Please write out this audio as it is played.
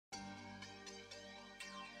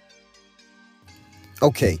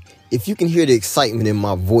Okay, if you can hear the excitement in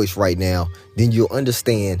my voice right now, then you'll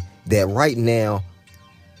understand that right now,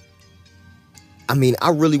 I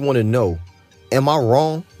really want to know, am I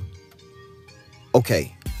wrong?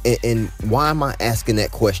 Okay, and why am I asking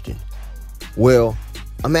that question? Well,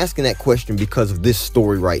 I'm asking that question because of this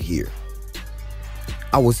story right here.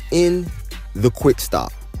 I was in the Quick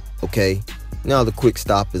Stop, okay? Now, the Quick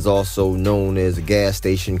Stop is also known as a gas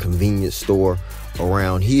station, convenience store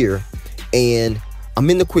around here. And I'm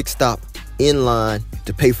in the Quick Stop in line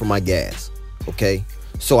to pay for my gas, okay?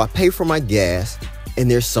 So I pay for my gas,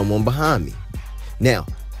 and there's someone behind me. Now,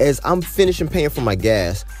 as I'm finishing paying for my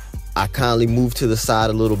gas, I kindly moved to the side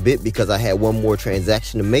a little bit because I had one more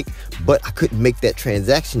transaction to make, but I couldn't make that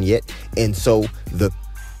transaction yet. And so the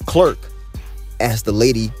clerk asked the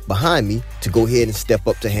lady behind me to go ahead and step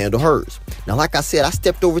up to handle hers. Now, like I said, I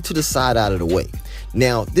stepped over to the side out of the way.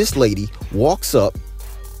 Now, this lady walks up,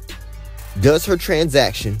 does her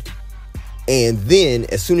transaction, and then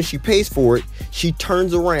as soon as she pays for it, she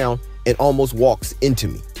turns around and almost walks into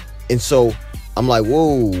me. And so I'm like,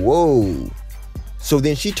 whoa. So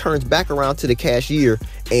then she turns back around to the cashier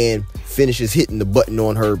and finishes hitting the button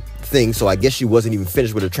on her thing. So I guess she wasn't even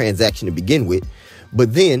finished with her transaction to begin with.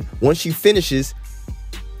 But then once she finishes,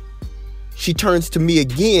 she turns to me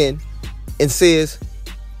again and says,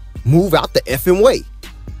 "Move out the effing way."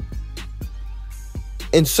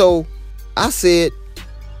 And so I said,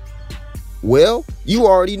 "Well, you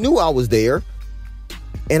already knew I was there,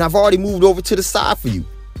 and I've already moved over to the side for you."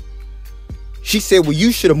 She said, "Well,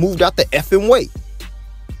 you should have moved out the effing way."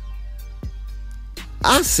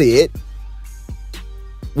 I said,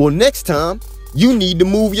 "Well, next time you need to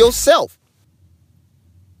move yourself."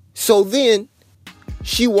 So then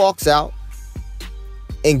she walks out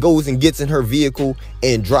and goes and gets in her vehicle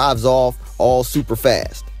and drives off all super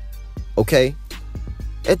fast. Okay?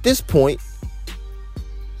 At this point,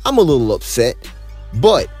 I'm a little upset,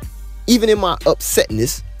 but even in my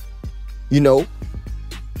upsetness,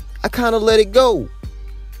 I kind of let it go.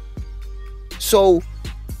 So,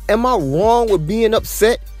 am I wrong with being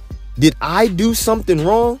upset? Did I do something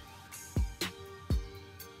wrong?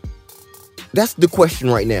 That's the question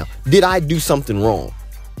right now. Did I do something wrong?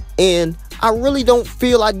 And I really don't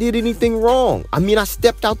feel I did anything wrong. I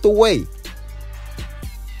stepped out the way.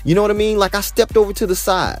 You know what I mean? Like, I stepped over to the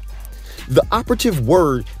side. The operative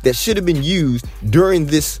word that should have been used during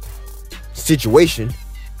this situation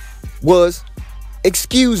was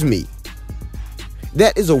 "excuse me."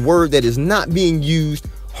 That is a word that is not being used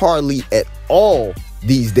hardly at all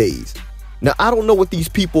these days. Now, I don't know what these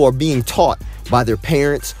people are being taught by their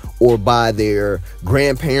parents or by their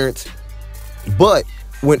grandparents, but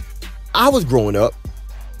when I was growing up,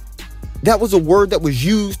 that was a word that was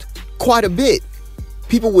used quite a bit.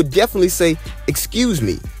 People would definitely say "excuse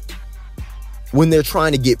me" when they're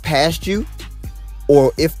trying to get past you,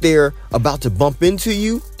 or if they're about to bump into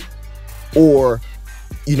you, or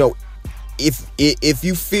if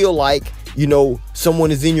you feel like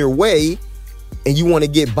someone is in your way and you want to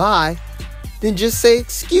get by, then just say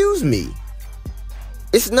 "excuse me."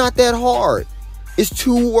 It's not that hard. It's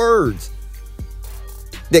two words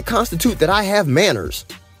that constitute that I have manners.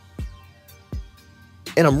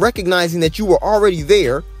 And I'm recognizing that you were already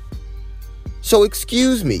there. So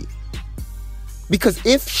excuse me. Because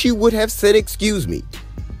if she would have said "excuse me,"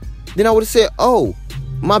 then I would have said, "Oh,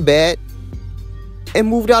 my bad," and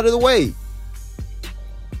moved out of the way.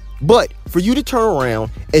 But for you to turn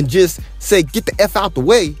around and just say "get the F out the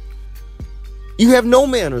way," you have no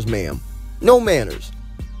manners, ma'am. No manners.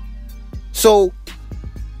 So,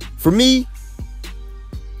 for me,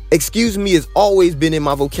 "excuse me" has always been in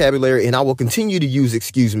my vocabulary, and I will continue to use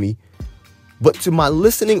 "excuse me." But to my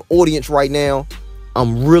listening audience right now,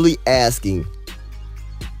 I'm really asking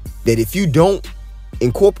that if you don't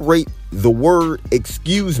incorporate the word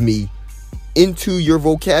 "excuse me" into your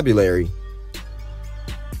vocabulary,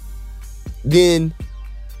 then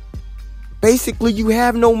basically you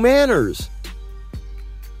have no manners.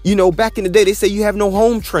 Back in the day, they say you have no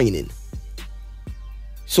home training.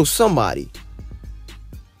 So somebody,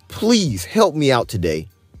 please help me out today.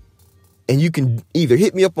 And you can either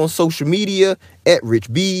hit me up on social media at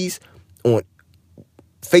Rich Bees, on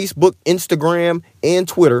Facebook, Instagram, and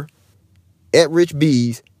Twitter at Rich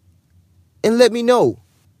Bees, and let me know,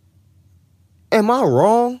 am I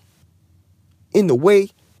wrong in the way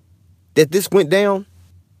that this went down?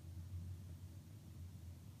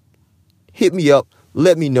 Hit me up,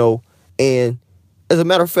 let me know, and as a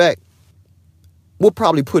matter of fact, we'll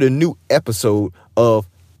probably put a new episode of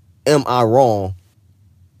Am I Wrong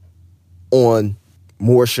on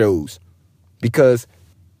more shows, because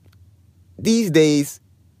these days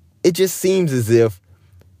it just seems as if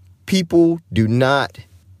people do not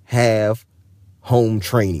have home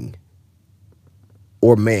training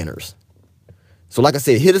or manners. So like I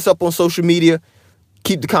said, hit us up on social media.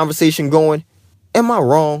 Keep the conversation going. Am I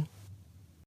wrong?